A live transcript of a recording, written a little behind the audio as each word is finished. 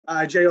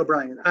Jay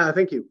O'Brien.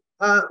 Thank you.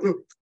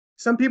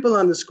 Some people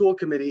on the school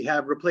committee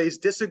have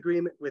replaced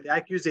disagreement with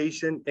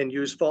accusation and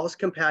use false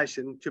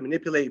compassion to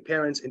manipulate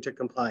parents into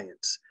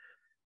compliance.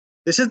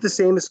 This is the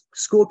same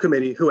school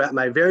committee who, at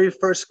my very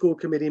first school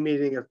committee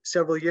meeting of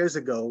several years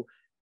ago,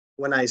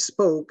 when I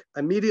spoke,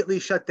 immediately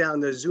shut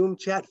down the Zoom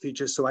chat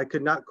feature so I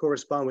could not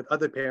correspond with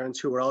other parents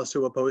who were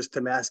also opposed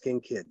to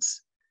masking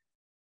kids.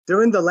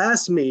 During the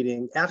last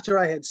meeting, after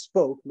I had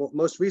spoke,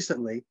 most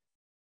recently,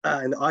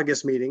 in the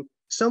August meeting,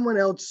 someone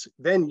else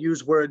then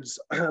used words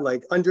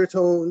like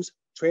undertones,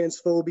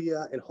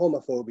 transphobia, and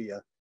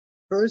homophobia.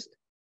 First,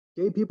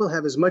 gay people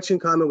have as much in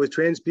common with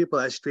trans people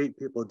as straight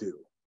people do.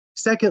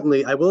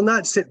 Secondly, I will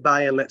not sit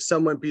by and let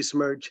someone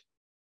besmirch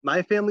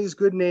my family's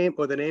good name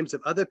or the names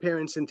of other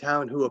parents in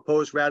town who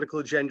oppose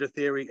radical gender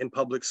theory in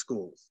public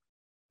schools.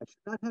 I should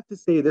not have to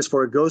say this,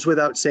 for it goes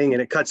without saying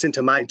and it cuts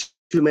into my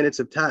 2 minutes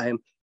of time,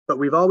 but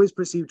we've always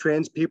perceived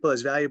trans people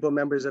as valuable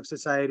members of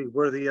society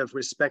worthy of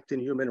respect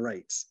and human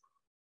rights.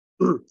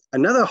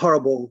 Another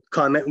horrible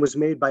comment was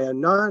made by a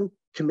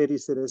non-committee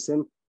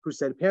citizen who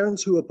said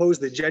parents who oppose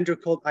the gender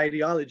cult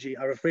ideology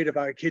are afraid of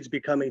our kids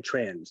becoming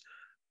trans.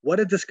 What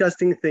a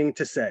disgusting thing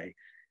to say.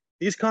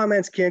 These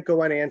comments can't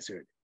go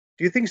unanswered.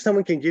 Do you think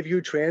someone can give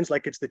you trans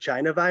like it's the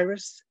China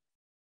virus?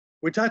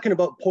 We're talking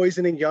about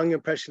poisoning young,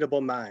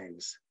 impressionable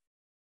minds.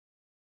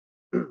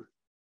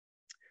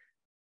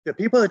 The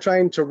people are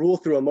trying to rule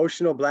through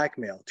emotional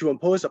blackmail to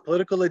impose a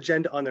political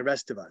agenda on the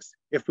rest of us.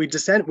 If we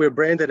dissent, we're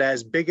branded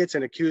as bigots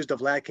and accused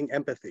of lacking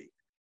empathy.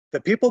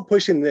 The people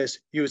pushing this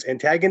use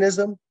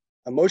antagonism,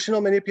 emotional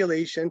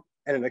manipulation,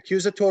 and an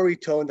accusatory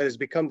tone that has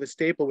become the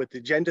staple with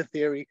the gender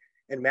theory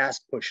and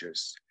mask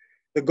pushers.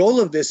 The goal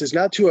of this is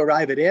not to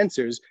arrive at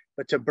answers,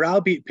 but to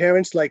browbeat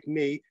parents like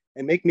me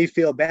and make me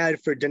feel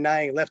bad for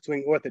denying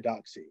left-wing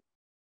orthodoxy.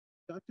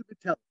 Dr.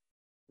 Patel,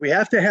 we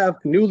have to have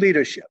new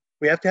leadership.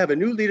 We have to have a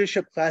new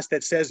leadership class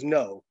that says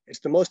no. It's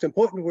the most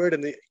important word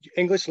in the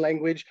English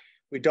language.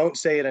 We don't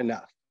say it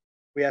enough.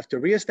 We have to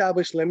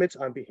reestablish limits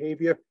on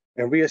behavior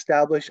and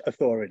reestablish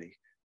authority.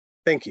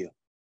 Thank you.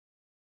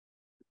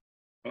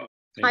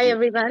 Hi,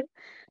 everyone.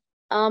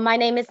 My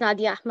name is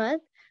Nadia Ahmed.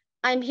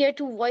 I'm here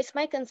to voice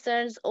my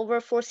concerns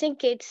over forcing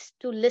kids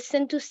to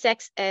listen to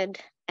sex ed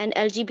and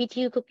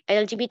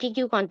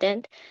LGBTQ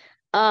content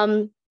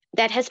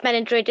that has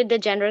penetrated the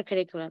gender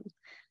curriculum.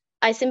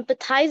 I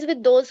sympathize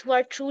with those who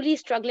are truly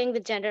struggling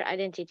with gender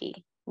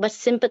identity, but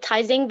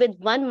sympathizing with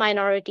one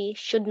minority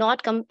should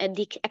not come at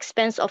the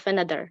expense of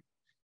another.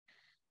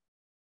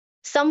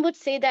 Some would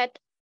say that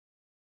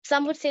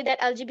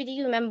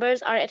LGBTQ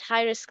members are at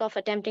high risk of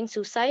attempting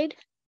suicide.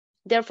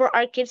 Therefore,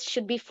 our kids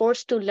should be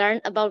forced to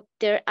learn about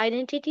their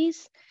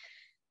identities.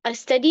 A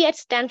study at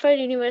Stanford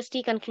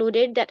University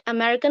concluded that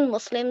American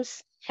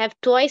Muslims have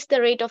twice the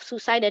rate of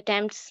suicide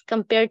attempts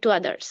compared to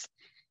others.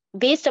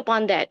 Based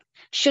upon that,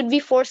 should we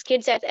force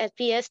kids at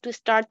FPS to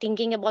start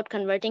thinking about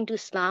converting to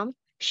Islam?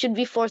 Should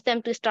we force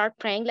them to start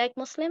praying like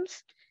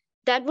Muslims?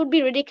 That would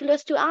be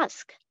ridiculous to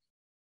ask.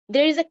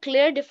 There is a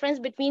clear difference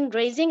between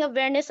raising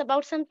awareness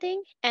about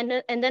something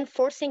and then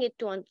forcing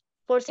it on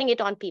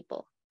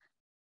people.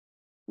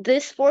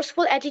 This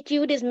forceful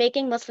attitude is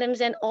making Muslims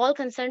and all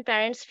concerned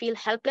parents feel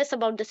helpless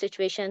about the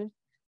situation.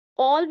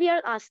 All we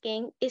are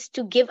asking is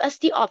to give us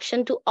the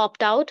option to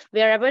opt out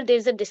wherever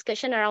there's a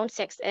discussion around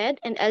sex ed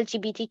and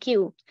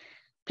LGBTQ.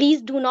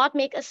 Please do not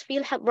make us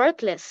feel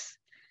worthless.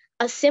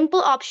 A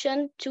simple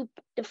option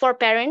for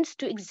parents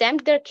to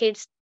exempt their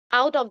kids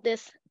out of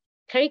this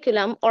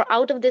curriculum or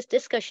out of this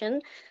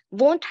discussion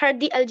won't hurt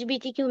the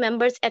LGBTQ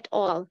members at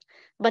all.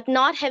 But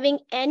not having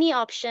any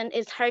option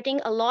is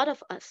hurting a lot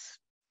of us.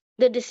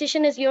 The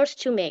decision is yours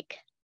to make.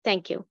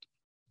 Thank you.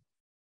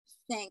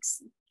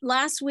 Thanks.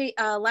 Last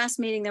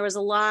meeting, there was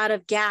a lot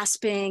of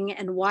gasping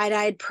and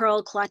wide-eyed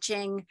pearl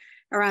clutching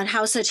around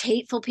how such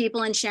hateful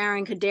people in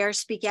Sharon could dare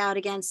speak out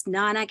against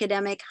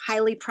non-academic,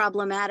 highly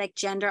problematic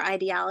gender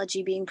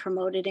ideology being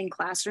promoted in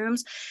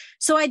classrooms.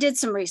 So I did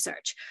some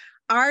research.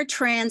 Are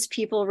trans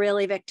people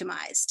really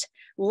victimized?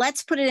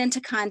 Let's put it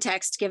into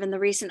context given the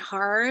recent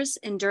horrors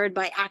endured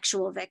by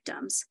actual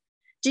victims.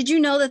 Did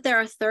you know that there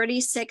are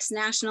 36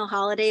 national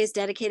holidays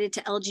dedicated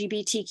to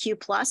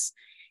LGBTQ+?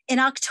 In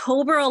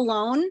October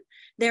alone,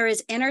 there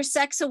is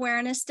Intersex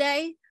Awareness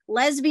Day,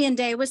 Lesbian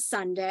Day was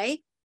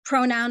Sunday,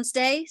 Pronouns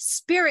Day,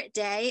 Spirit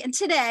Day, and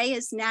today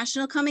is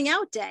National Coming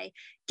Out Day.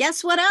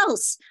 Guess what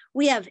else?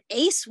 We have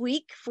ACE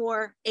Week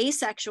for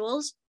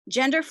asexuals,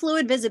 Gender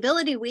Fluid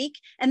Visibility Week,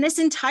 and this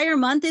entire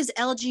month is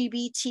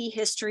LGBT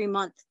History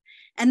Month.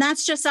 And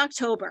that's just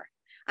October.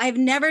 I've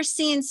never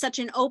seen such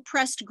an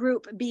oppressed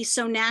group be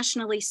so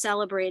nationally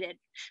celebrated.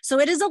 So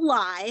it is a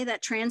lie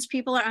that trans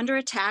people are under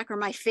attack, or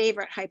my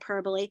favorite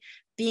hyperbole,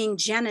 being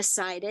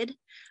genocided.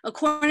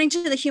 According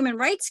to the Human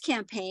Rights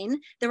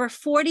Campaign, there were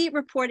 40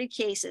 reported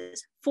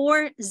cases,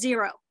 40,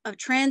 of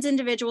trans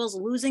individuals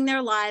losing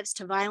their lives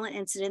to violent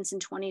incidents in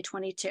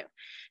 2022.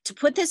 To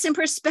put this in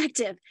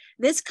perspective,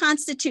 this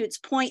constitutes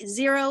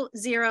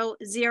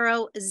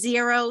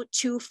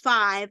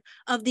 0.0000025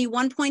 of the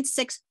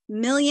 1.6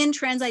 million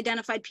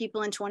trans-identified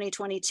people in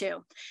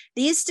 2022.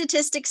 These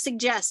statistics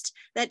suggest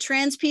that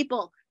trans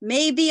people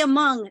may be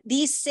among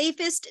the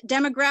safest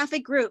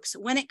demographic groups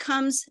when it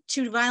comes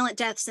to violent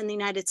deaths in the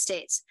United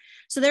States.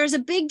 So there's a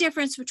big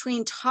difference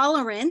between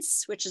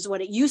tolerance, which is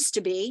what it used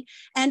to be,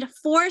 and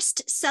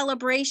forced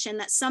celebration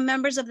that some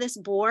members of this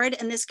board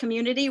and this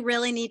community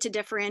really need to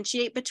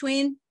differentiate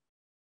between.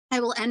 I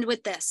will end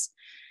with this.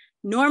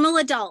 Normal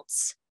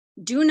adults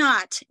do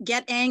not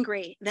get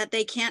angry that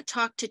they can't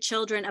talk to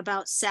children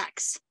about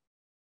sex.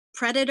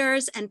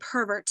 Predators and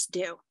perverts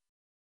do.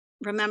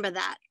 Remember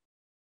that.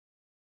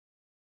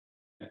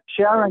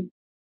 Sharon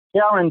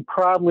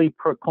proudly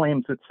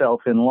proclaims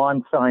itself in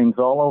lawn signs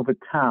all over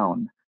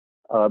town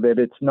that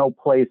it's no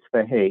place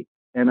for hate.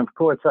 And of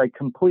course, I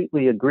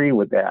completely agree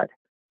with that.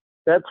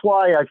 That's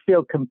why I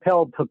feel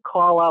compelled to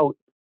call out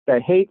the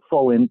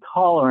hateful,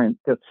 intolerant,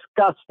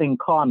 disgusting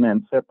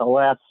comments at the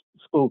last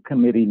school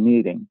committee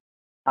meeting.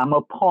 I'm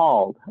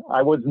appalled.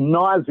 I was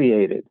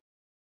nauseated.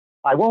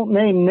 I won't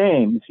name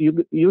names.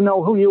 You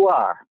know who you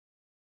are.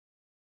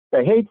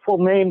 The hateful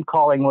name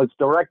calling was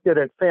directed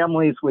at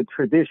families with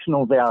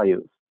traditional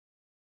values,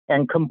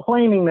 and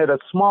complaining that a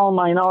small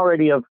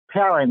minority of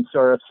parents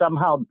are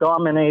somehow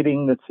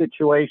dominating the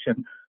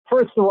situation.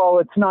 First of all,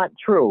 it's not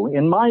true.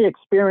 In my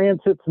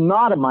experience, it's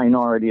not a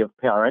minority of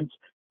parents.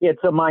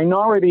 It's a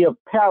minority of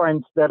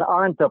parents that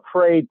aren't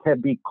afraid to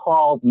be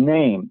called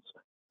names.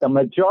 The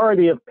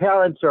majority of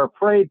parents are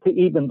afraid to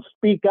even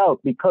speak out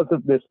because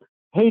of this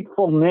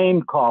hateful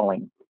name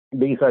calling.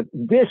 These are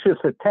vicious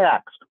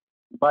attacks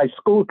by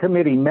school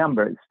committee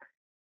members.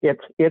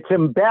 It's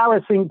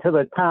embarrassing to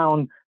the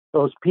town.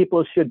 Those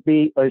people should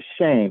be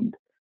ashamed.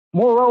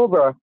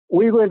 Moreover,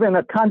 we live in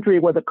a country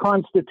with a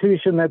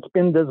constitution that's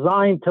been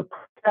designed to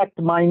protect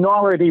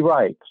minority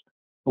rights.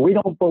 We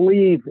don't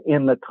believe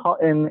in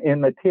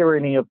the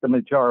tyranny of the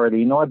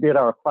majority, nor did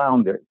our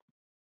founders.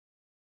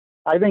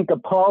 I think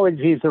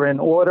apologies are in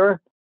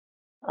order.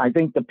 I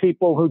think the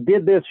people who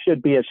did this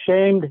should be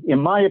ashamed.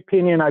 In my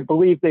opinion, I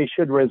believe they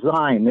should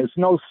resign. There's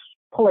no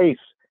place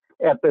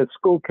at the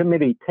school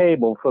committee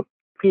table for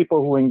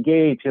people who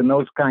engage in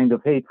those kind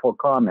of hateful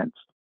comments.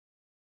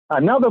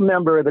 Another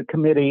member of the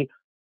committee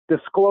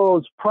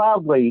disclosed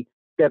proudly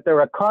that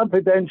there are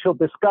confidential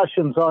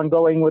discussions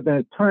ongoing with an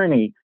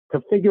attorney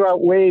to figure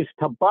out ways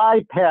to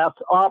bypass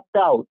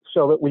opt-out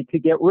so that we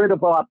could get rid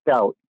of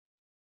opt-out.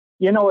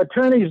 You know,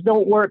 attorneys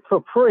don't work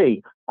for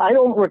free. I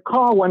don't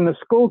recall when the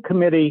school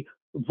committee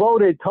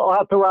voted to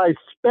authorize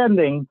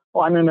spending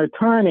on an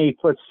attorney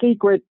for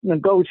secret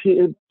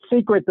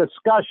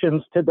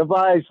discussions to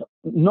devise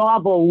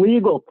novel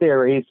legal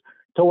theories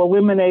to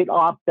eliminate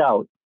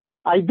opt-out.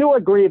 I do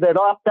agree that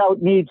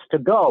opt-out needs to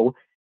go.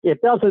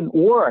 It doesn't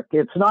work.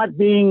 It's not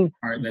being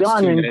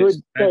done in good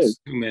faith. That's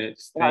 2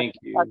 minutes. Thank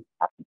you.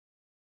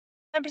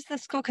 Members of the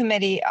school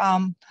committee,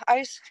 I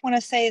just want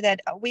to say that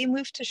we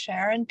moved to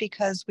Sharon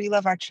because we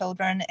love our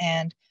children,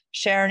 and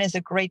Sharon is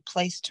a great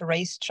place to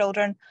raise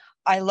children.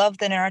 I love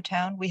that in our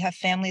town we have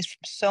families from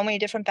so many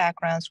different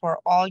backgrounds who are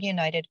all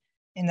united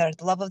in their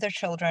love of their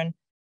children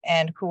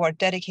and who are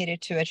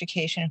dedicated to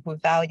education, who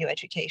value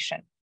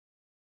education.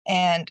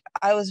 And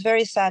I was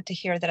very sad to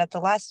hear that at the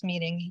last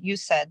meeting you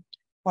said,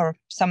 or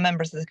some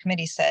members of the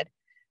committee said,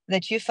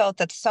 that you felt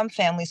that some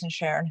families in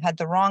Sharon had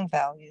the wrong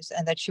values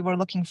and that you were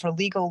looking for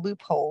legal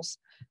loopholes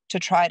to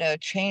try to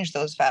change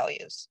those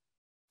values.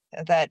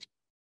 That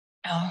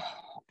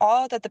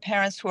all that the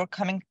parents who are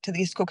coming to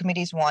these school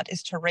committees want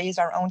is to raise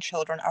our own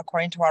children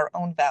according to our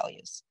own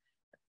values.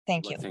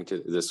 Thank you. Thank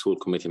you to the school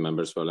committee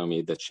members for allowing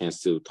me the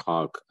chance to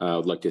talk. I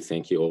would like to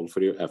thank you all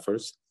for your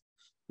efforts.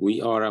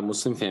 We are a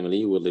Muslim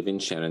family. We live in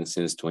Sharon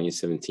since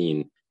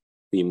 2017.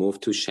 We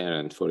moved to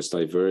Sharon for its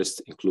diverse,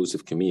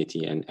 inclusive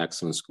community and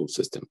excellent school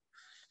system.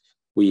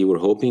 We were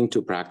hoping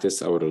to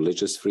practice our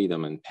religious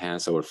freedom and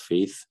pass our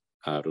faith,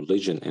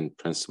 religion, and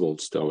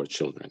principles to our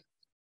children.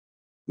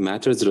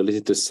 Matters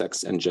related to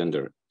sex and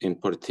gender, in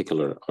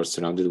particular, are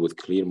surrounded with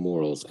clear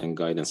morals and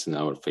guidance in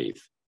our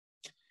faith.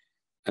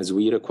 As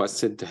we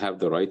requested to have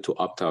the right to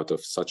opt out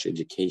of such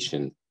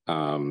education,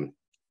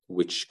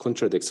 which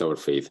contradicts our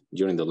faith,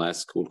 during the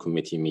last school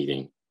committee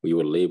meeting, we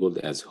were labeled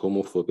as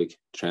homophobic,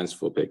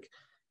 transphobic,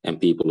 and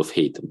people of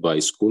hate by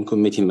school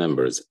committee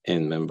members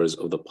and members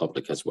of the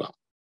public as well.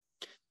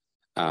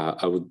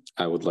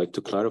 I would like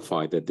to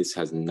clarify that this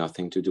has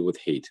nothing to do with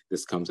hate.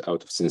 This comes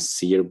out of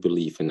sincere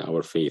belief in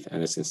our faith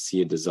and a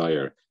sincere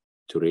desire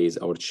to raise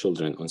our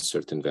children on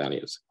certain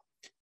values.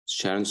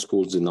 Sharon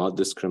schools do not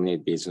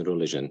discriminate based on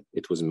religion.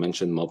 It was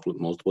mentioned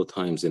multiple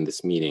times in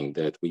this meeting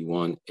that we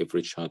want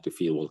every child to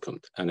feel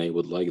welcomed, and I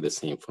would like the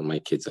same for my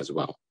kids as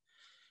well.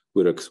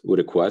 We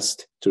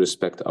request to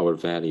respect our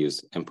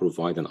values and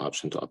provide an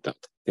option to opt out.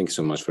 Thanks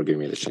so much for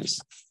giving me the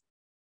chance.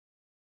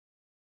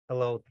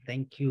 Hello,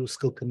 thank you,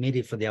 school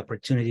committee, for the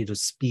opportunity to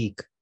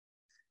speak.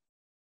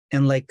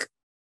 And like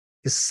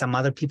some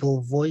other people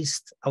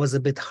voiced, I was a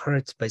bit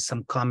hurt by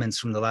some comments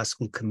from the last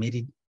school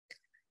committee.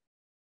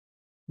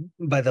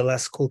 by the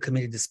last school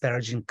committee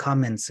disparaging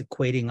comments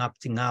equating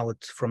opting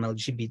out from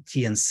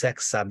LGBT and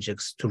sex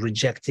subjects to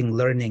rejecting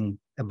learning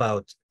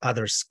about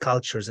others'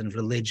 cultures and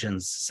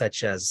religions,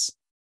 such as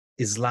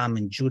Islam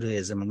and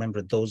Judaism.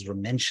 Remember, those were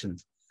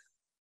mentioned.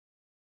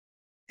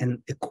 And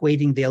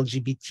equating the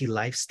LGBT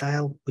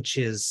lifestyle, which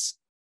is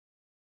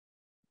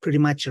pretty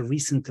much a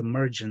recent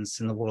emergence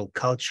in the world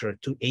culture,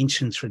 to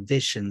ancient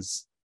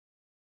traditions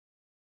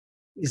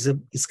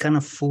is kind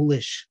of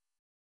foolish.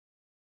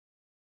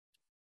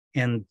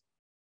 And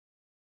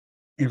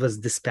it was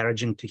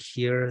disparaging to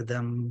hear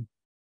them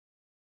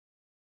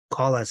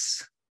call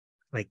us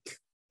like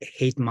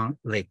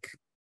like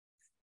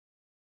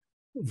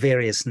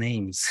various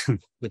names,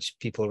 which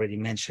people already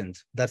mentioned.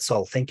 That's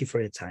all. Thank you for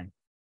your time.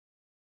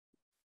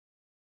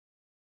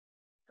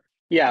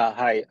 Yeah,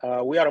 hi.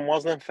 We are a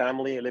Muslim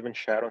family, live in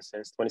Sharon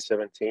since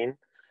 2017.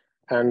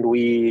 And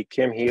we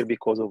came here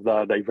because of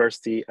the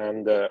diversity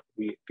and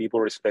people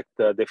respect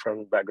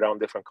different background,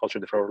 different culture,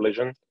 different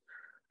religion.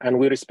 And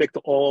we respect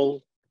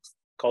all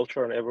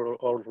culture and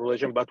all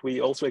religion, but we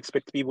also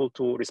expect people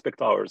to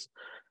respect ours.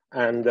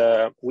 And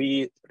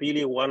we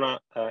really wanna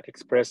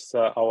express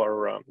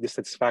our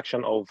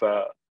dissatisfaction of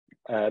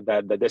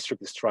that the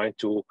district is trying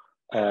to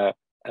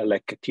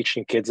like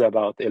teaching kids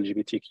about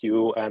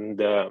LGBTQ and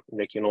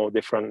like, you know,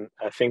 different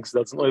things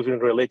that's not even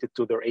related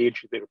to their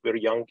age. They're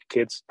very young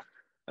kids.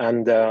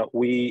 And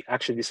we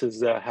actually, this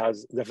is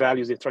has the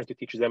values they're trying to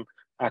teach them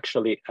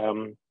actually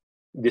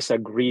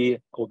disagree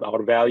with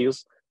our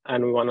values.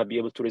 And we want to be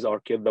able to raise our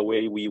kid the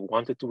way we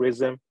wanted to raise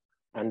them.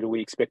 And we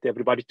expect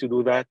everybody to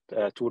do that,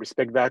 to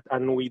respect that.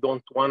 And we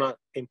don't want to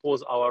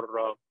impose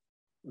our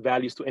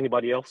values to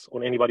anybody else,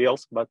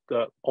 but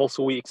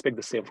also we expect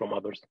the same from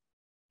others.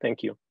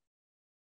 Thank you.